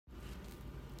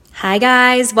Hi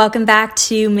guys, welcome back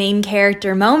to Main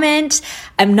Character Moment.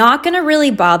 I'm not going to really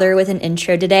bother with an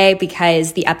intro today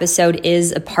because the episode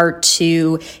is a part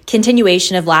 2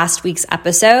 continuation of last week's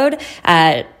episode.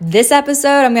 This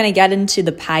episode, I'm going to get into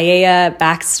the Paella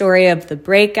backstory of the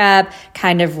breakup,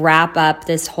 kind of wrap up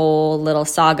this whole little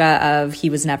saga of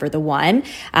he was never the one.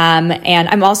 And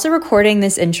I'm also recording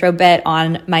this intro bit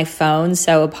on my phone,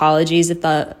 so apologies if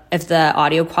the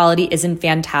audio quality isn't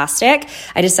fantastic.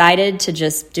 I decided to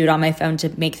just do it on my phone to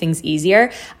make things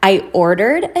easier. I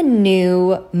ordered a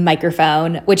new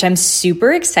microphone, which I'm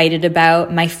super excited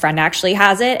about. My friend actually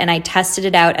has it, and I tested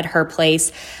it out at her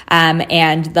place,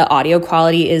 and the audio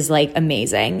quality is like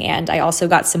amazing. And I also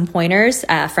got some pointers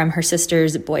from her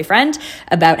sister's boyfriend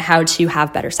about how to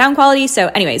have better sound quality. So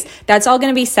anyways, that's all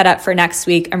going to be set up for next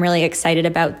week. I'm really excited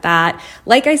about that.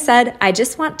 Like I said, I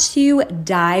just want to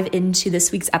dive into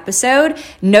this week's episode.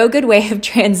 No good way of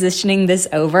transitioning this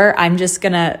over. I'm just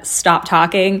gonna stop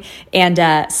talking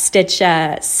and stitch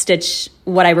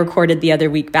what I recorded the other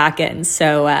week back in.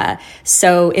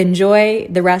 So enjoy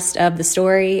the rest of the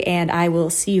story, and I will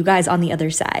see you guys on the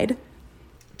other side.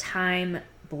 Time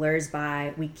blurs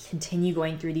by. We continue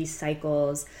going through these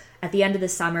cycles. At the end of the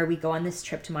summer, we go on this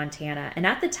trip to Montana, and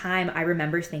at the time, I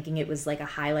remember thinking it was like a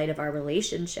highlight of our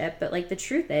relationship. But like the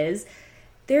truth is,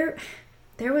 there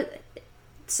was.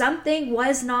 Something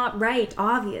was not right,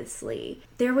 obviously.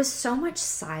 There was so much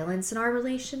silence in our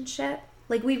relationship.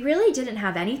 Like, we really didn't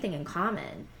have anything in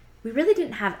common. We really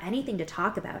didn't have anything to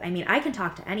talk about. I mean, I can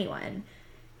talk to anyone.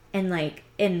 And, like,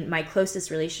 in my closest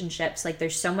relationships, like,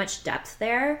 there's so much depth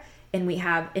there. And we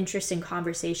have interesting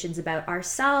conversations about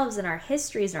ourselves and our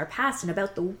histories and our past and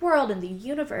about the world and the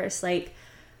universe. Like,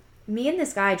 me and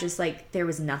this guy just, like, there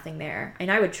was nothing there.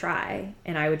 And I would try,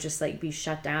 and I would just, like, be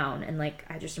shut down. And, like,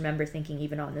 I just remember thinking,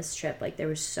 even on this trip, like, there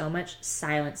was so much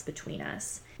silence between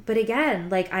us. But again,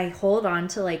 like, I hold on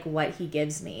to, like, what he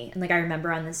gives me. And, like, I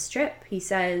remember on this trip, he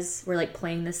says, we're, like,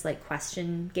 playing this, like,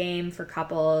 question game for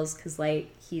couples because, like,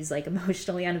 he's, like,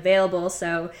 emotionally unavailable.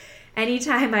 So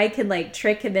anytime I can, like,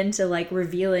 trick him into, like,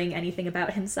 revealing anything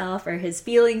about himself or his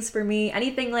feelings for me,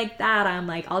 anything like that, I'm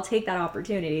like, I'll take that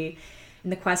opportunity.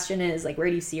 And the question is, like, where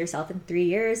do you see yourself in 3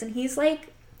 years? And he's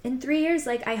like, in 3 years,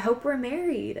 like, I hope we're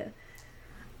married.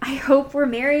 I hope we're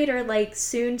married or, like,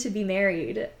 soon to be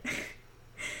married.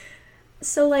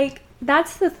 So, like,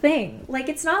 that's the thing. Like,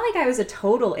 it's not like I was a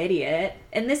total idiot.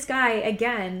 And this guy,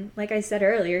 again, like I said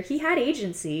earlier, he had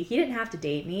agency. He didn't have to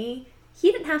date me.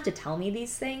 He didn't have to tell me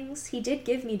these things. He did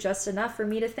give me just enough for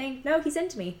me to think, no, he's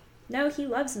into me. No, he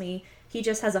loves me. He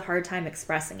just has a hard time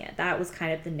expressing it. That was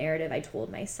kind of the narrative I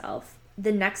told myself.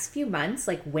 The next few months,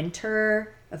 like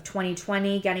winter of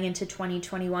 2020, getting into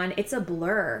 2021, it's a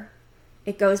blur.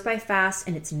 It goes by fast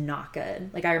and it's not good.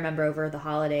 Like, I remember over the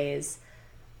holidays,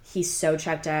 he's so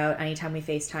checked out. Anytime we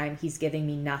FaceTime, he's giving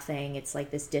me nothing. It's like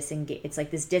this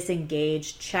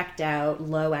disengaged, checked out,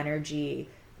 low energy,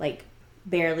 like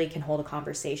barely can hold a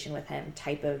conversation with him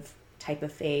type of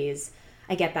phase.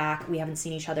 I get back, we haven't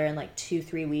seen each other in like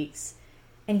 2-3 weeks,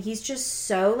 and he's just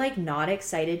so like not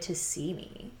excited to see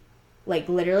me. Like,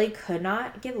 literally could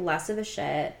not give less of a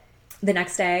shit. The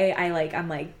next day, I'm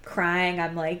like crying.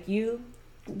 I'm like, you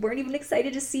weren't even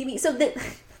excited to see me. So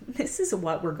this is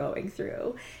what we're going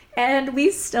through. And we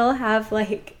still have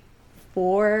like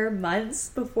 4 months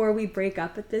before we break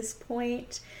up at this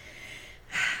point.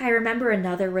 I remember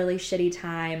another really shitty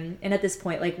time. And at this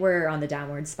point, like, we're on the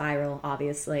downward spiral,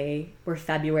 obviously. We're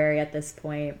February at this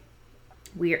point.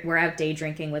 We're out day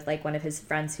drinking with like one of his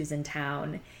friends who's in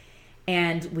town.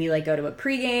 And we, like, go to a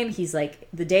pregame. He's, like,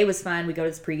 the day was fun. We go to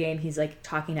this pregame. He's, like,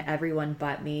 talking to everyone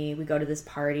but me. We go to this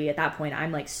party. At that point,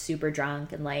 I'm, like, super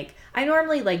drunk. And, like, I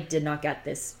normally, like, did not get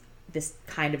this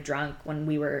kind of drunk when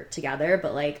we were together.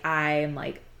 But, like, I'm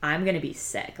going to be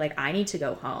sick. Like, I need to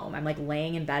go home. I'm, like,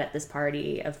 laying in bed at this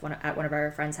party at one of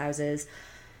our friends' houses.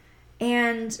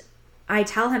 And I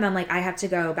tell him, I'm like, I have to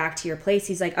go back to your place.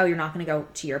 He's like, oh, you're not going to go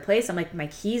to your place? I'm like, my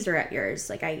keys are at yours.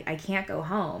 Like, I can't go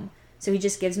home. So he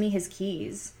just gives me his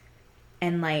keys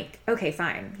and like, okay,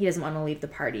 fine. He doesn't want to leave the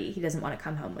party. He doesn't want to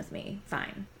come home with me.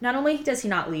 Fine. Not only does he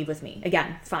not leave with me,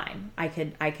 again, fine. I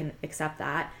can accept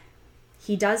that.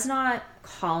 He does not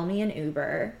call me an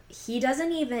Uber. He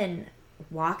doesn't even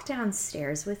walk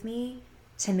downstairs with me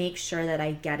to make sure that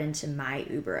I get into my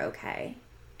Uber okay.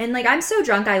 And like, I'm so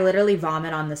drunk, I literally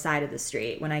vomit on the side of the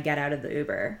street when I get out of the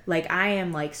Uber. Like, I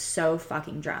am like so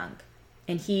fucking drunk.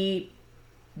 And he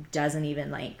doesn't even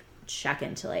like check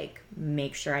in to like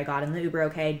make sure I got in the Uber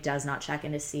okay, does not check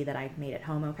in to see that I made it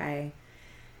home okay.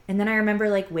 And then I remember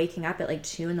like waking up at like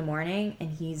 2 a.m.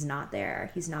 and he's not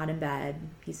there. He's not in bed.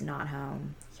 He's not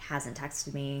home. He hasn't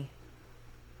texted me.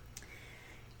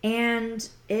 And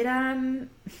it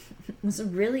was a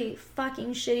really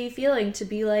fucking shitty feeling to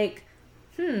be like,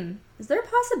 is there a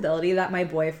possibility that my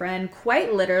boyfriend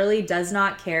quite literally does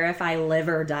not care if I live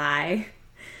or die?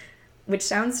 Which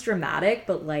sounds dramatic,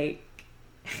 but like,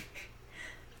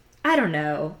 I don't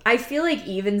know. I feel like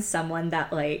even someone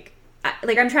that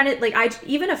I'm trying to,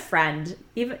 even a friend,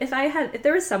 even if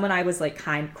there was someone I was like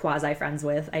quasi friends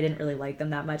with, I didn't really like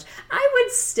them that much, I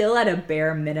would still at a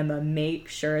bare minimum make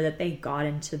sure that they got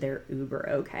into their Uber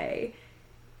okay.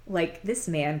 Like, this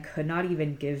man could not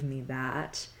even give me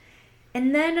that.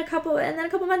 And then a couple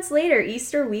months later,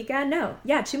 Easter weekend,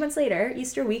 2 months later,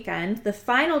 Easter weekend, the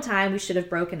final time we should have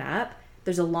broken up.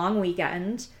 There's a long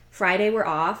weekend. Friday we're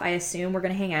off. I assume we're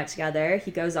going to hang out together.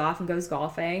 He goes off and goes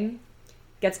golfing.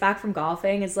 Gets back from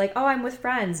golfing, is like, oh, I'm with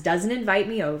friends. Doesn't invite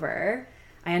me over.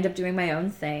 I end up doing my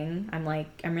own thing. I'm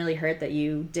like, I'm really hurt that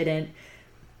you didn't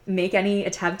make any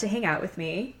attempt to hang out with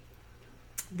me.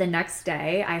 The next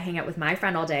day, I hang out with my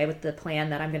friend all day with the plan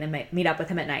that I'm going to meet up with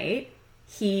him at night.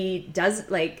 He does,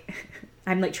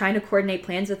 I'm like trying to coordinate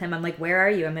plans with him. I'm like, where are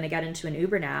you? I'm going to get into an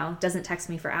Uber now. Doesn't text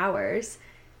me for hours.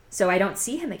 So I don't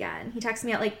see him again. He texts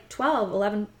me at like 12,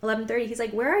 11, 11:30. He's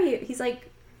like, where are you? He's like,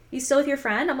 you still with your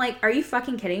friend? I'm like, are you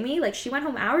fucking kidding me? Like, she went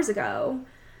home hours ago.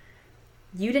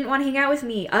 You didn't want to hang out with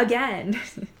me again.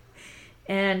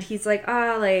 And he's like,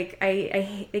 oh, like,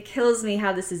 it kills me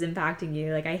how this is impacting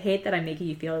you. Like, I hate that I'm making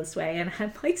you feel this way. And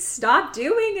I'm like, stop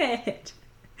doing it.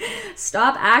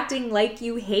 Stop acting like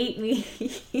you hate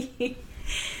me.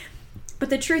 But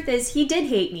the truth is, he did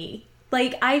hate me.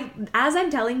 Like, as I'm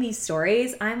telling these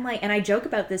stories, I'm like, and I joke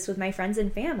about this with my friends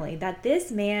and family, that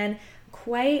this man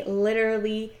quite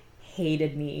literally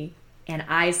hated me. And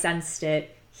I sensed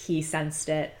it. He sensed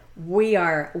it. We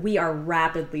are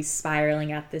rapidly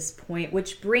spiraling at this point,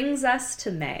 which brings us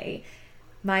to May.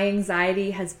 My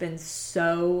anxiety has been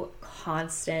so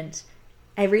constant.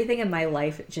 Everything in my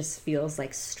life just feels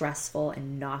like stressful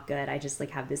and not good. I just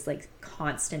like have this like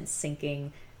constant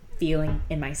sinking feeling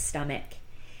in my stomach.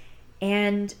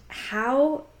 And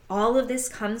how all of this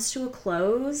comes to a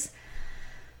close,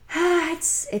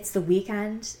 it's the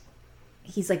weekend.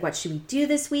 He's like, what should we do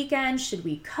this weekend? Should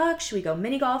we cook? Should we go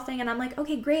mini golfing? And I'm like,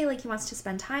 okay, great. Like, he wants to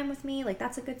spend time with me. Like,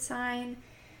 that's a good sign.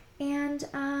 And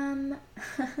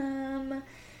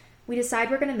we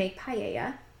decide we're going to make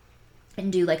paella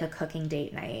and do like a cooking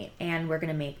date night. And we're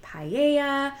going to make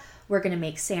paella. We're going to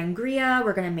make sangria.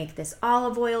 We're going to make this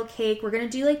olive oil cake. We're going to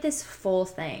do like this full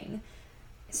thing.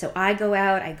 So I go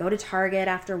out, I go to Target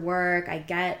after work, I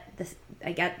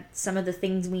get some of the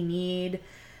things we need,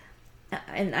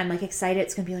 and I'm like excited.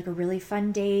 It's going to be like a really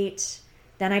fun date.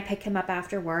 Then I pick him up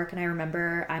after work, and I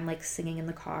remember I'm like singing in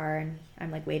the car, and I'm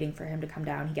like waiting for him to come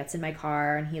down. He gets in my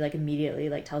car, and he like immediately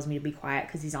like tells me to be quiet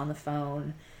because he's on the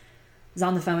phone. He's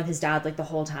on the phone with his dad like the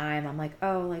whole time. I'm like,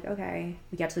 oh, like, okay.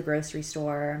 We get to the grocery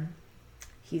store.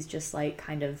 He's just like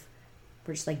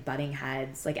we're just like butting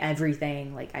heads, like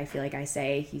everything, like I feel like I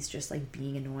say, he's just like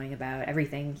being annoying about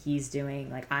everything he's doing,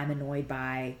 like I'm annoyed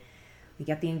by. We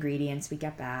get the ingredients, we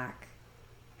get back.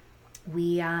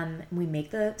 We make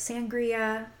the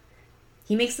sangria.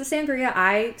 He makes the sangria,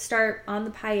 I start on the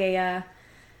paella.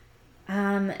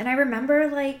 And I remember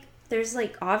like there's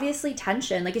like obviously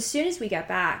tension. Like as soon as we get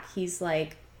back, he's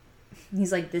like,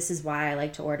 this is why I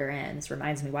like to order in. This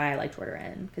reminds me why I like to order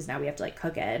in, because now we have to like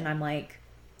cook it. And I'm like,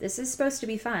 this is supposed to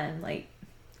be fun. Like,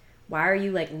 why are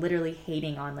you like literally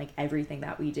hating on like everything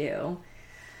that we do?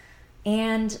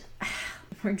 And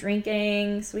we're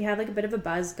drinking, so we have like a bit of a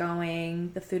buzz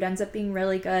going. The food ends up being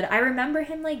really good. I remember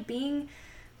him like being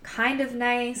kind of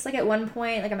nice. Like at one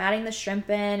point, like I'm adding the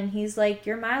shrimp in, and he's like,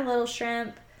 you're my little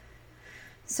shrimp.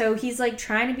 So he's like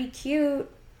trying to be cute.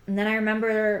 And then I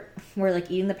remember we're like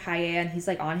eating the paella, and he's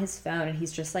like on his phone, and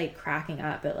he's just like cracking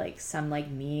up at like some like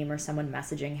meme or someone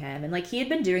messaging him. And like he had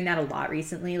been doing that a lot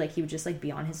recently. Like he would just like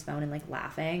be on his phone and like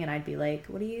laughing, and I'd be like,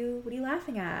 what are you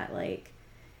laughing at? Like,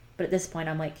 but at this point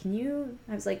I'm like, can you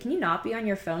not be on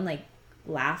your phone like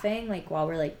laughing like while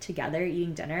we're like together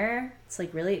eating dinner? It's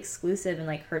like really exclusive and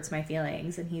like hurts my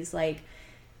feelings. And he's like,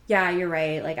 yeah, you're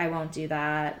right. Like I won't do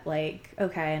that. Like,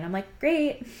 okay. And I'm like,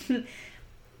 great.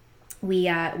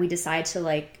 We decide to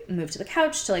like move to the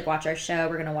couch to like watch our show.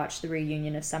 We're gonna watch the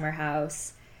reunion of Summer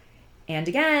House, and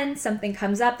again something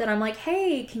comes up that I'm like,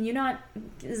 hey, can you not,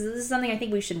 this is something I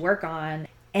think we should work on.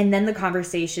 And then the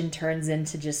conversation turns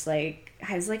into just like,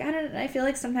 I feel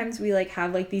like sometimes we like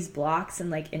have like these blocks in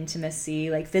like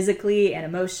intimacy, like physically and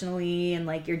emotionally, and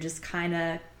like you're just kind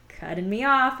of cutting me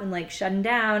off and like shutting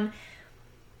down.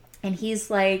 And he's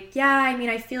like, yeah, I mean,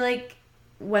 I feel like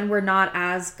when we're not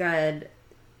as good,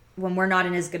 when we're not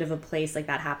in as good of a place, like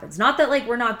that happens. Not that like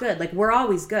we're not good, like we're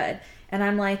always good. And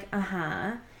I'm like,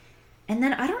 uh-huh. And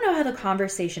then I don't know how the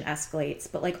conversation escalates,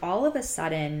 but like all of a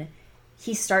sudden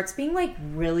he starts being like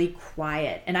really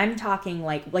quiet. And I'm talking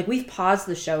like we've paused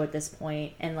the show at this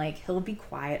point, and like he'll be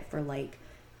quiet for like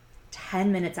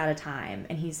 10 minutes at a time.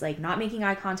 And he's like not making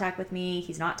eye contact with me.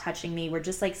 He's not touching me. We're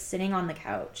just like sitting on the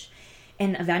couch.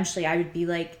 And eventually I would be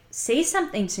like, say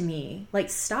something to me, like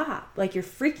stop, like you're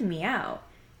freaking me out.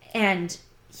 And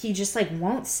he just like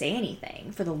won't say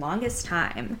anything for the longest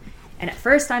time. And at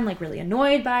first I'm like really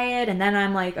annoyed by it. And then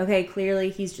I'm like, okay, clearly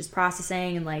he's just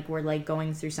processing, and like we're like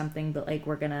going through something, but like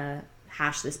we're going to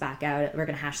hash this back out. We're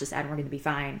going to hash this out and we're going to be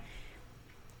fine.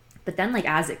 But then like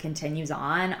as it continues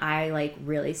on, I like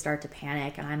really start to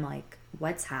panic, and I'm like,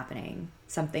 what's happening?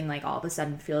 Something like all of a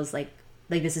sudden feels like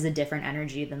this is a different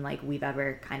energy than like we've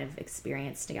ever kind of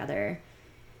experienced together.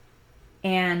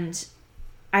 And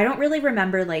I don't really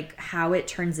remember like how it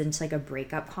turns into like a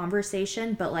breakup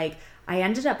conversation, but like I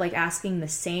ended up like asking the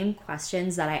same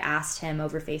questions that I asked him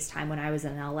over FaceTime when I was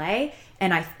in LA,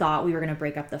 and I thought we were going to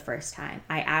break up the first time.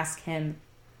 I asked him,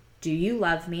 do you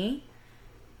love me?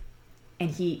 And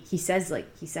he says,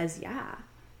 yeah,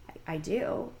 I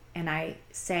do. And I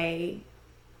say,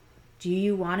 do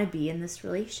you want to be in this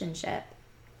relationship?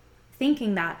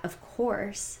 Thinking that, of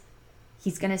course,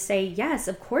 he's going to say, yes,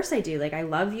 of course I do. Like, I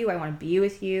love you. I want to be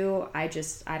with you. I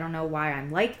don't know why I'm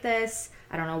like this.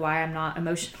 I don't know why I'm not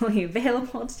emotionally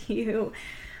available to you.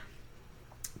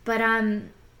 But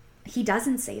he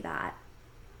doesn't say that.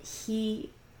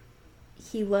 He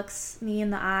looks me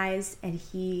in the eyes and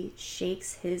he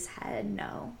shakes his head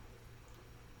no.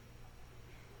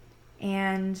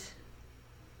 And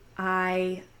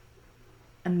I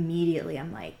immediately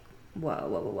am like,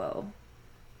 whoa.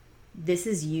 This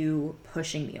is you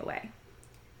pushing me away.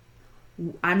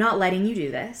 I'm not letting you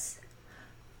do this.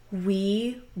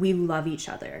 We love each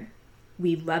other.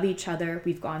 We love each other.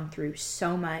 We've gone through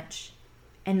so much.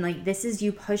 And like, this is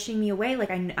you pushing me away.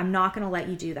 Like, I'm not going to let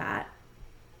you do that.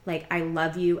 Like, I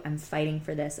love you. I'm fighting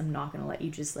for this. I'm not going to let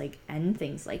you just like end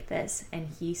things like this. And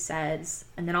he says,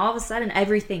 and then all of a sudden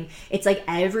it's like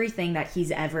everything that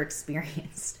he's ever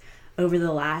experienced over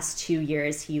the last 2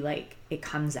 years, it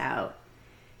comes out.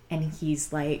 And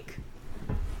he's like,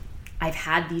 I've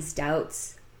had these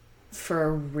doubts for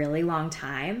a really long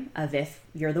time of if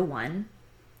you're the one.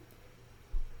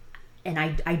 And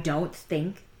I don't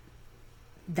think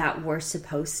that we're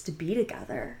supposed to be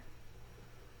together.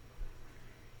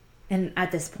 And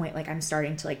at this point, like, I'm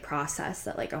starting to like process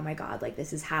that, like, oh my God, like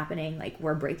this is happening. Like,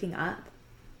 we're breaking up.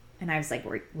 And I was like,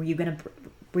 were you going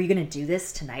to do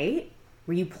this tonight?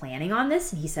 Were you planning on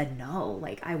this? And he said, no,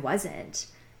 like I wasn't.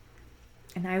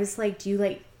 And I was like,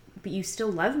 but you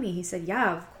still love me? He said,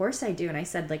 yeah, of course I do. And I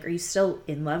said, like, are you still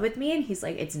in love with me? And he's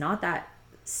like, it's not that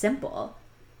simple.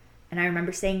 And I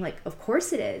remember saying, like, of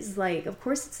course it is. Like, of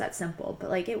course it's that simple. But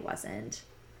like, it wasn't.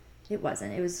 It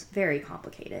wasn't. It was very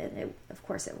complicated. Of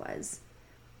course it was.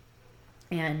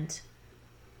 And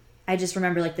I just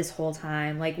remember like this whole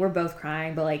time, like we're both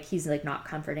crying, but like he's like not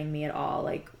comforting me at all.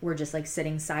 Like we're just like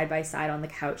sitting side by side on the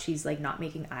couch. He's like not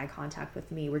making eye contact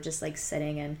with me. We're just like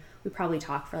sitting, and we probably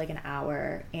talked for like an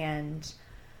hour. And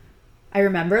I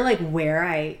remember like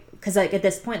because like at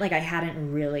this point, like I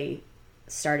hadn't really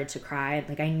started to cry.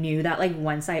 Like I knew that like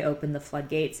once I opened the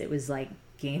floodgates, it was like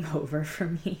game over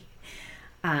for me.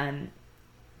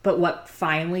 But what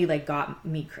finally like got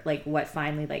me, like what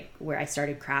finally like where I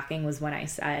started cracking was when I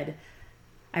said,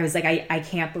 I was like, I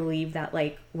can't believe that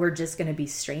like we're just going to be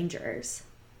strangers.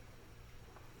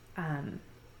 And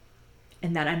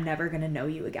that I'm never going to know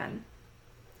you again.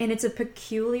 And it's a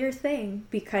peculiar thing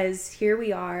because here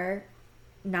we are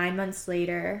 9 months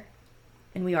later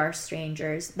and we are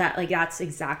strangers. That's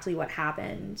exactly what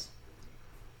happened.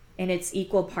 And it's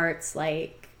equal parts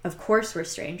like, of course we're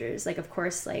strangers. Like, of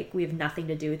course, like we have nothing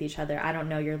to do with each other. I don't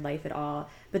know your life at all.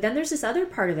 But then there's this other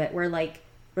part of it where like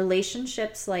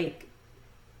relationships, like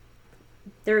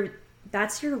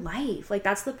that's your life. Like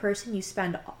that's the person you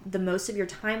spend the most of your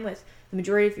time with, the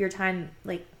majority of your time.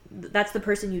 Like that's the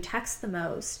person you text the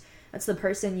most. That's the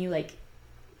person you like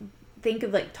think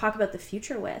of, like talk about the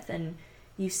future with, and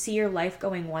you see your life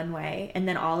going one way. And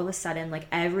then all of a sudden, like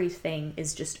everything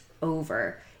is just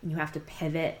over and you have to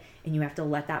pivot and you have to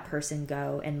let that person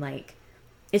go. And like,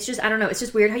 it's just, I don't know. It's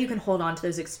just weird how you can hold on to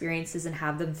those experiences and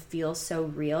have them feel so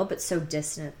real, but so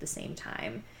distant at the same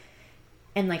time.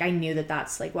 And like, I knew that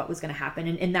that's like what was going to happen.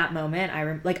 And in that moment,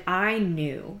 I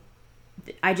knew,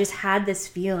 I just had this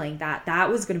feeling that that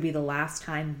was going to be the last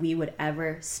time we would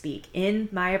ever speak in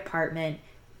my apartment.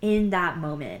 In that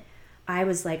moment, I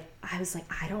was like,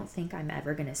 I don't think I'm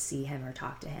ever going to see him or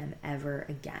talk to him ever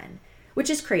again, which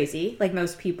is crazy. Like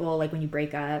most people, like when you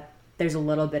break up, there's a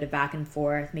little bit of back and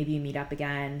forth. Maybe you meet up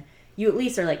again. You at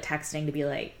least are like texting to be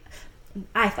like,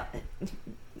 I thought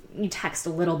you text a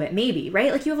little bit, maybe,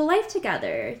 right? Like you have a life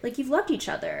together. Like you've loved each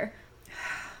other.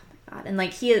 Oh my God. And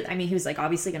like he was like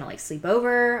obviously going to like sleep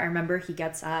over. I remember he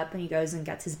gets up and he goes and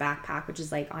gets his backpack, which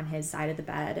is like on his side of the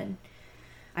bed. And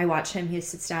I watch him, he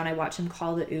sits down, I watch him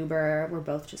call the Uber. We're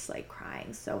both just like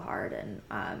crying so hard.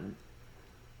 And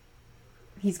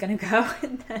he's going to go.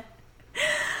 And then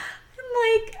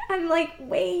I'm like,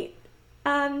 wait,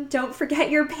 don't forget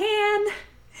your pan.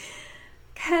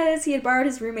 Because he had borrowed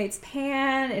his roommate's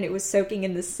pan and it was soaking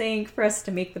in the sink for us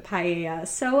to make the paella.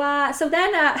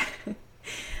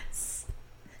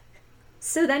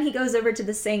 So then he goes over to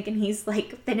the sink and he's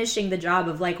like finishing the job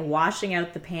of like washing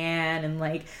out the pan and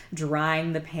like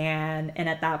drying the pan. And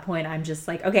at that point, I'm just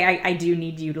like, okay, I do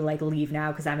need you to like leave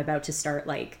now because I'm about to start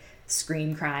like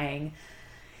scream crying.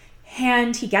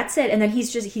 And he gets it, and then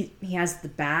he's just he has the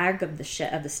bag of the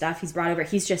stuff he's brought over.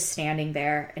 He's just standing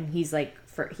there, and he's like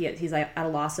he's like at a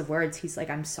loss of words. He's like,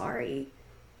 I'm sorry.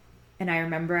 And I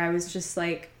remember I was just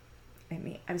like,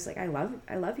 I was like, I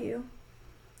love you.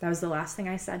 That was the last thing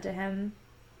I said to him.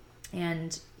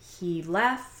 And he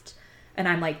left, and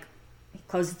I'm like, he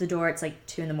closes the door. It's like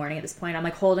 2 a.m. at this point. I'm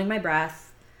like holding my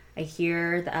breath. I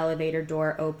hear the elevator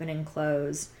door open and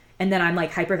close. And then I'm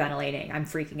like hyperventilating. I'm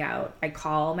freaking out. I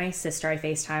call my sister. I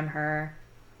FaceTime her.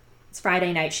 It's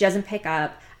Friday night. She doesn't pick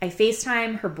up. I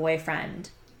FaceTime her boyfriend.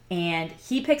 And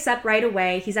he picks up right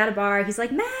away. He's at a bar. He's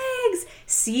like, Megs!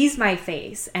 Sees my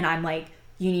face. And I'm like,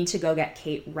 you need to go get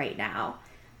Kate right now.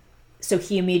 So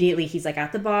he's like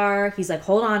at the bar. He's like,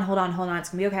 hold on. It's going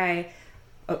to be okay.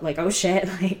 Like, oh shit.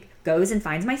 Like goes and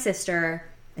finds my sister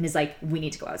and is like, we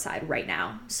need to go outside right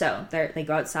now. So they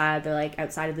go outside. They're like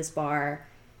outside of this bar.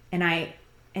 And I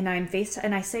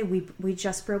say, we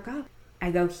just broke up.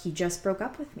 I go, he just broke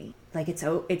up with me. Like, it's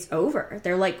over.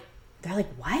 They're like,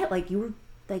 what? Like, you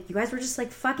guys were just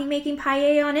like fucking making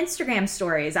paella on Instagram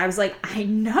stories. I was like, I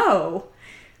know,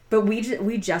 but we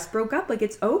just broke up. Like,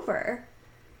 it's over.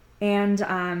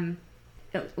 And,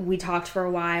 we talked for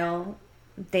a while.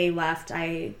 They left.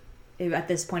 At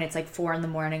this point, it's like 4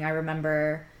 a.m. I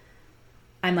remember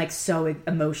I'm like so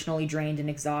emotionally drained and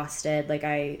exhausted.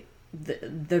 Like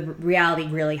the reality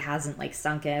really hasn't like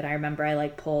sunk in. I remember I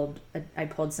pulled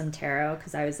some tarot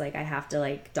because I was like, I have to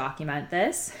like document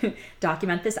this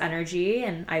energy,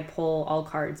 and I pull all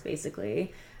cards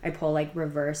basically. I pull like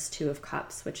reverse 2 of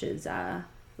Cups, which is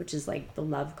like the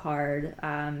love card,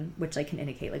 which like can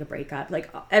indicate like a breakup.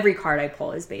 Like every card I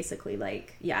pull is basically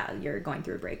like, yeah, you're going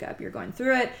through a breakup, you're going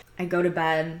through it. I go to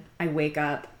bed, I wake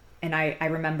up. And I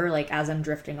remember, like, as I'm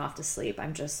drifting off to sleep,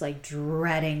 I'm just, like,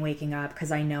 dreading waking up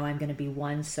because I know I'm going to be,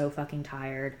 so fucking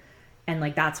tired. And,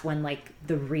 like, that's when, like,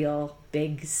 the real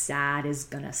big sad is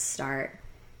going to start.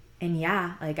 And,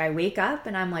 yeah, like, I wake up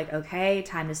and I'm like, okay,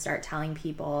 time to start telling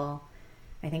people.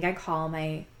 I think I call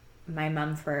my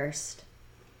mom first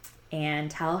and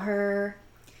tell her.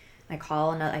 I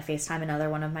FaceTime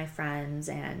another one of my friends.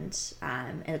 And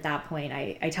at that point,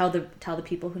 I tell the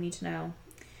people who need to know.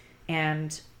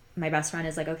 And my best friend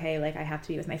is like, okay, like I have to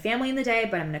be with my family in the day,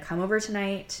 but I'm going to come over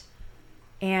tonight.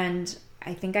 And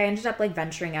I think I ended up like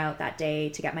venturing out that day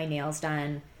to get my nails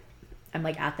done. I'm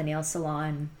like at the nail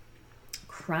salon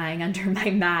crying under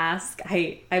my mask.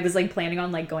 I was like planning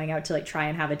on like going out to like try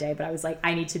and have a day, but I was like,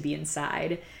 I need to be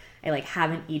inside. I like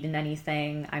haven't eaten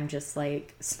anything. I'm just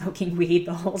like smoking weed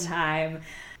the whole time.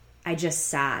 I just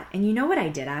sat. And you know what I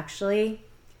did actually?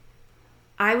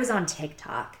 I was on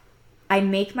TikTok. I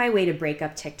make my way to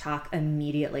breakup TikTok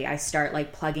immediately. I start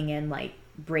like plugging in like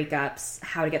breakups,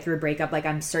 how to get through a breakup. Like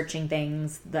I'm searching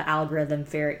things. The algorithm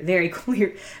very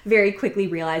quickly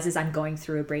realizes I'm going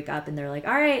through a breakup, and they're like,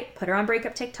 all right, put her on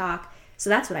breakup TikTok. So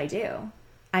that's what I do.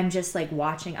 I'm just like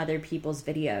watching other people's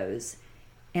videos.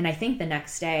 And I think the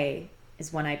next day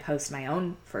is when I post my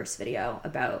own first video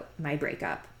about my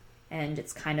breakup. And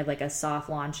it's kind of like a soft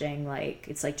launching, like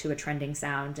it's like to a trending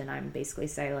sound. And I'm basically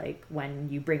say like when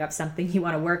you bring up something you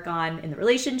want to work on in the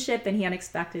relationship and he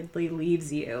unexpectedly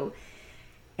leaves you.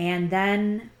 And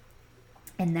then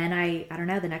I don't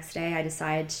know, the next day I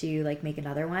decide to like make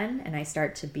another one, and I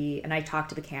talk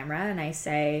to the camera and I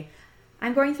say,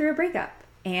 I'm going through a breakup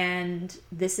and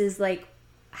this is like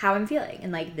how I'm feeling.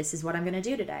 And like, this is what I'm going to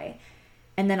do today.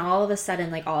 And then all of a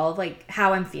sudden, like all of like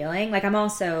how I'm feeling, like I'm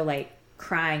also like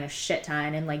crying a shit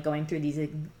ton and like going through these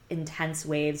intense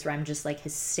waves where I'm just like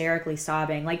hysterically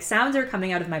sobbing. Like sounds are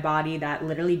coming out of my body that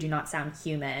literally do not sound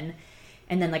human.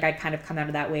 And then like I'd kind of come out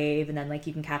of that wave, and then like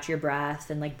you can catch your breath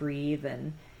and like breathe,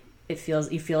 and you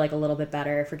feel like a little bit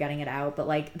better for getting it out. But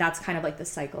like that's kind of like the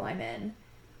cycle I'm in.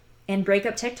 And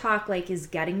breakup TikTok like is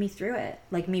getting me through it.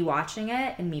 Like me watching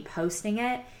it and me posting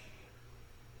it.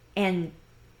 And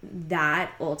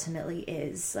that ultimately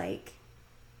is like,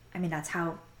 I mean, that's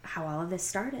how all of this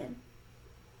started.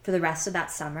 For the rest of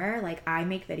that summer, like I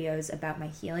make videos about my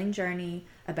healing journey,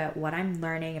 about what I'm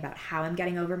learning, about how I'm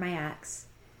getting over my ex.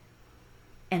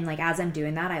 And like as I'm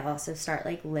doing that, I also start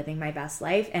like living my best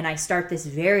life. And I start this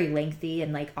very lengthy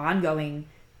and like ongoing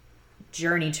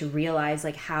journey to realize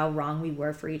like how wrong we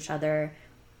were for each other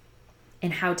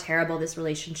and how terrible this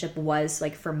relationship was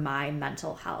like for my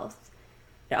mental health.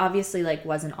 It obviously like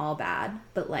wasn't all bad,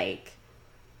 but like,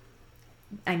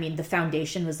 I mean, the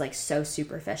foundation was like so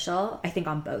superficial, I think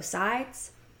on both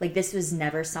sides. Like this was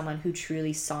never someone who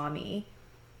truly saw me.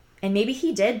 And maybe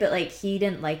he did, but like he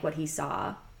didn't like what he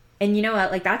saw. And you know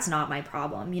what? Like that's not my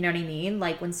problem. You know what I mean?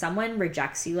 Like when someone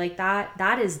rejects you like that,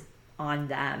 that is on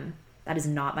them. That is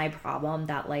not my problem.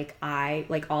 That like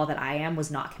all that I am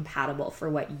was not compatible for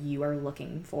what you are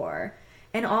looking for.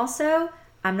 And also,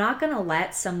 I'm not going to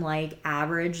let some like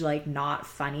average, like not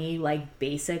funny, like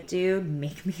basic dude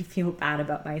make me feel bad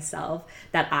about myself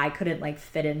that I couldn't like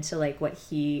fit into like what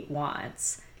he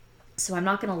wants. So I'm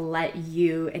not going to let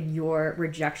you and your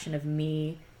rejection of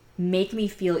me make me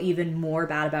feel even more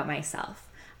bad about myself.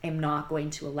 I'm not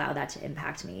going to allow that to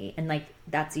impact me. And like,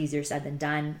 that's easier said than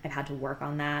done. I've had to work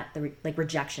on that. Like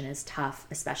rejection is tough,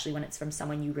 especially when it's from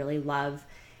someone you really love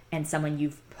and someone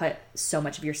you've put so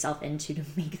much of yourself into to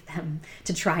make them,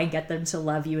 to try and get them to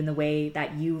love you in the way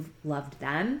that you've loved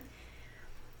them.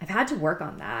 I've had to work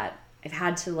on that. I've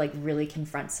had to like really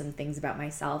confront some things about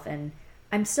myself, and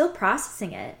I'm still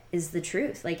processing it, is the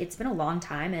truth. Like it's been a long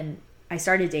time, and I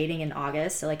started dating in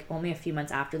August, so like only a few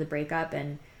months after the breakup,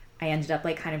 and I ended up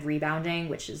like kind of rebounding,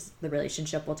 which is the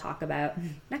relationship we'll talk about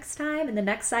next time in the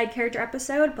next side character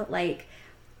episode. But like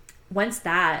once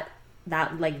that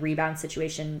like rebound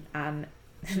situation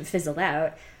fizzled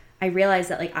out, I realized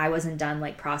that like I wasn't done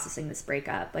like processing this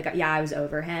breakup. Like yeah, I was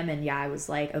over him, and yeah, I was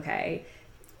like, okay,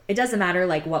 it doesn't matter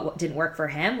like what didn't work for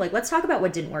him. Like let's talk about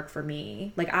what didn't work for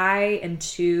me. Like I am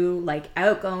too like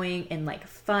outgoing and like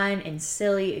fun and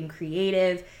silly and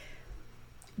creative.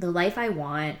 The life I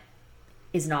want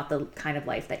is not the kind of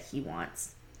life that he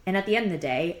wants. And at the end of the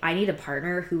day, I need a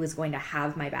partner who is going to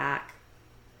have my back,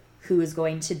 who is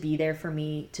going to be there for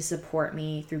me, to support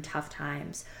me through tough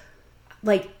times.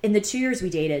 Like in the 2 years we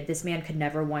dated, this man could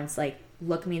never once like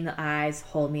look me in the eyes,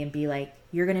 hold me, and be like,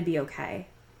 you're going to be okay.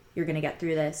 You're going to get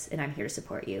through this, and I'm here to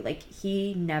support you. Like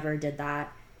he never did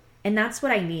that. And that's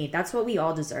what I need. That's what we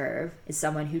all deserve, is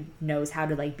someone who knows how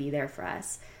to like be there for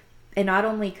us. And not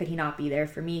only could he not be there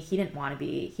for me, he didn't want to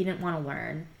be. He didn't want to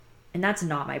learn. And that's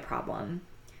not my problem.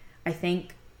 I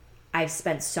think I've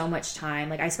spent so much time,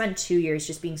 like I spent 2 years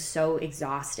just being so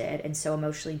exhausted and so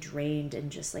emotionally drained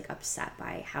and just like upset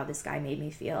by how this guy made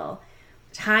me feel.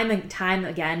 Time and time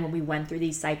again, when we went through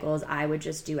these cycles, I would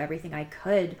just do everything I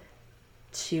could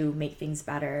to make things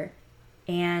better.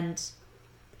 And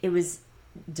it was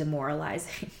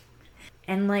demoralizing.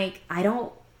 And like, I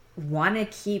don't want to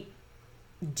keep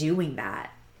doing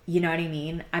that. You know what I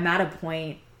mean? I'm at a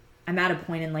point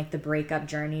in like the breakup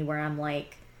journey where I'm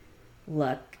like,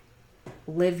 look,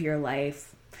 live your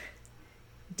life,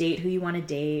 date who you want to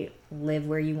date, live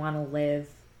where you want to live,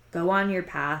 go on your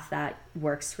path that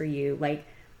works for you. Like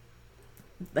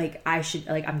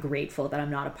I'm grateful that I'm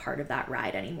not a part of that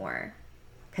ride anymore,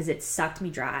 because it sucked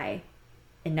me dry.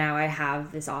 And now I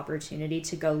have this opportunity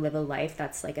to go live a life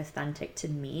that's like authentic to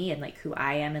me and like who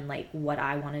I am and like what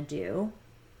I want to do.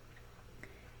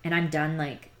 And I'm done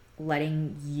like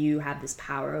letting you have this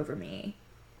power over me,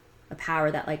 a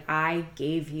power that like I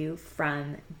gave you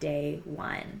from day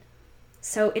one.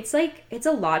 So it's like, it's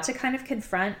a lot to kind of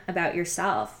confront about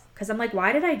yourself, because I'm like,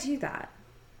 why did I do that?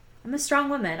 I'm a strong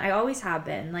woman. I always have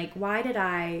been. Like, why did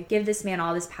I give this man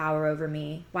all this power over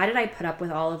me? Why did I put up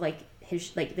with all of like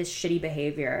his like this shitty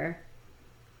behavior?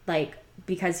 Like,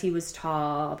 because he was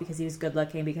tall, because he was good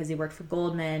looking, because he worked for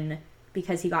Goldman,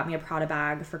 because he got me a Prada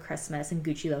bag for Christmas and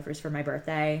Gucci loafers for my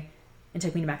birthday and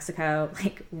took me to Mexico.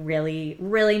 Like, really,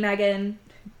 really, Megan?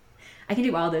 I can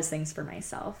do all those things for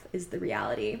myself, is the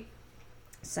reality.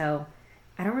 So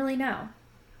I don't really know.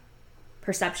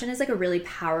 Perception is like a really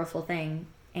powerful thing.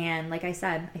 And like I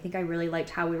said, I think I really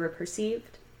liked how we were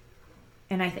perceived.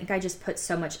 And I think I just put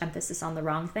so much emphasis on the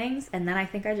wrong things. And then I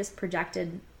think I just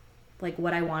projected like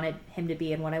what I wanted him to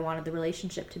be and what I wanted the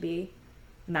relationship to be.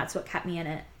 And that's what kept me in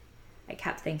it. I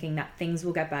kept thinking that things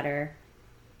will get better.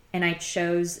 And I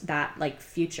chose that like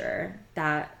future,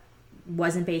 that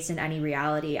wasn't based in any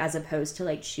reality, as opposed to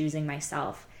like choosing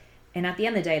myself. And at the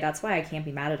end of the day, that's why I can't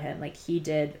be mad at him. Like he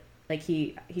did, like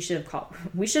he should have called,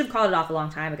 we should have called it off a long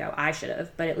time ago. I should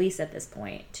have, but at least at this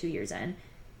point, 2 years in,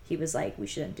 he was like, we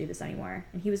shouldn't do this anymore.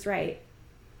 And he was right,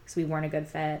 because we weren't a good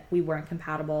fit. We weren't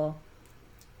compatible,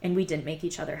 and we didn't make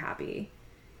each other happy.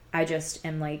 I just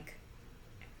am like,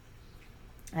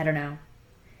 I don't know.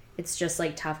 It's just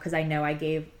like tough, because I know I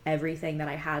gave everything that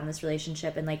I had in this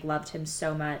relationship and like loved him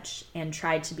so much and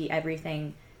tried to be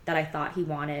everything that I thought he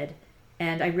wanted.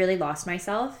 And I really lost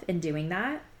myself in doing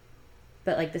that.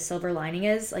 But like the silver lining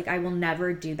is like, I will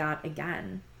never do that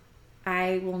again.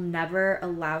 I will never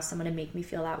allow someone to make me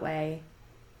feel that way.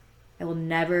 I will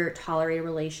never tolerate a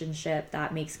relationship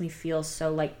that makes me feel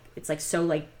so like, it's like so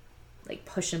like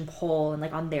push and pull and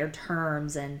like on their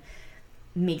terms, and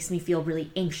makes me feel really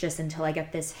anxious until I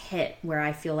get this hit where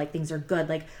I feel like things are good.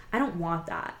 Like, I don't want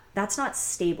that. That's not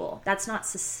stable. That's not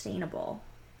sustainable.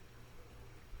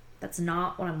 That's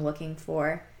not what I'm looking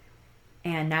for.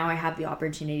 And now I have the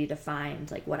opportunity to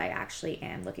find like what I actually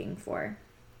am looking for.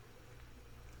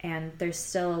 And there's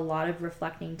still a lot of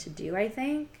reflecting to do, I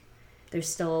think. There's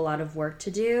still a lot of work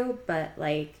to do, but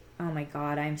like, oh my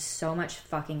God, I'm so much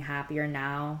fucking happier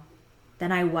now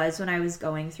than I was when I was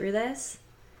going through this.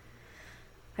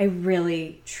 I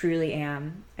really, truly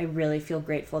am. I really feel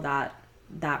grateful that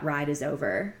that ride is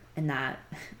over, and that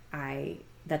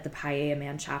the Paella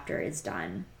Man chapter is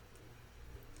done.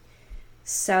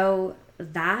 So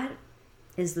that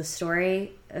is the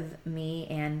story of me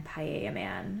and Paella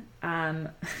Man.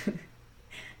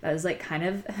 That was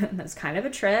kind of a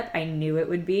trip. I knew it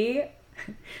would be.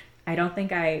 I don't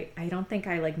think I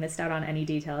like missed out on any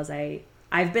details.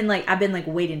 I've been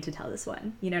waiting to tell this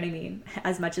one. You know what I mean?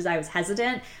 As much as I was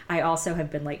hesitant, I also have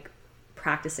been like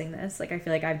practicing this. Like, I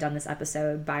feel like I've done this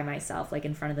episode by myself, like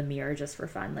in front of the mirror just for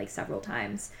fun, like several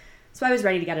times. So I was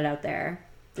ready to get it out there.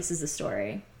 This is the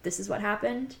story. This is what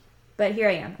happened. But here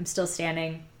I am. I'm still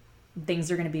standing.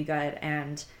 Things are going to be good.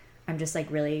 And I'm just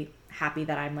like really happy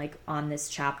that I'm like on this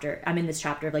chapter. I'm in this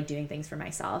chapter of like doing things for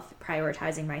myself,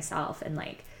 prioritizing myself, and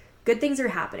like good things are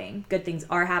happening. Good things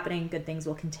are happening. Good things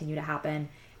will continue to happen.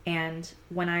 And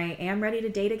when I am ready to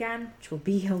date again, which will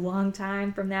be a long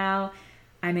time from now,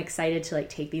 I'm excited to like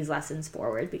take these lessons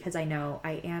forward, because I know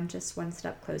I am just one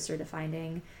step closer to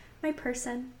finding my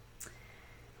person.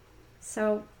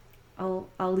 So I'll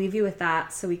leave you with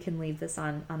that, so we can leave this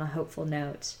on a hopeful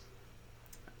note.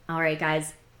 All right,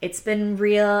 guys, it's been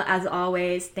real as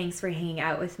always. Thanks for hanging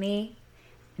out with me,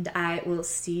 and I will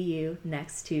see you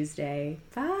next Tuesday.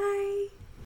 Bye.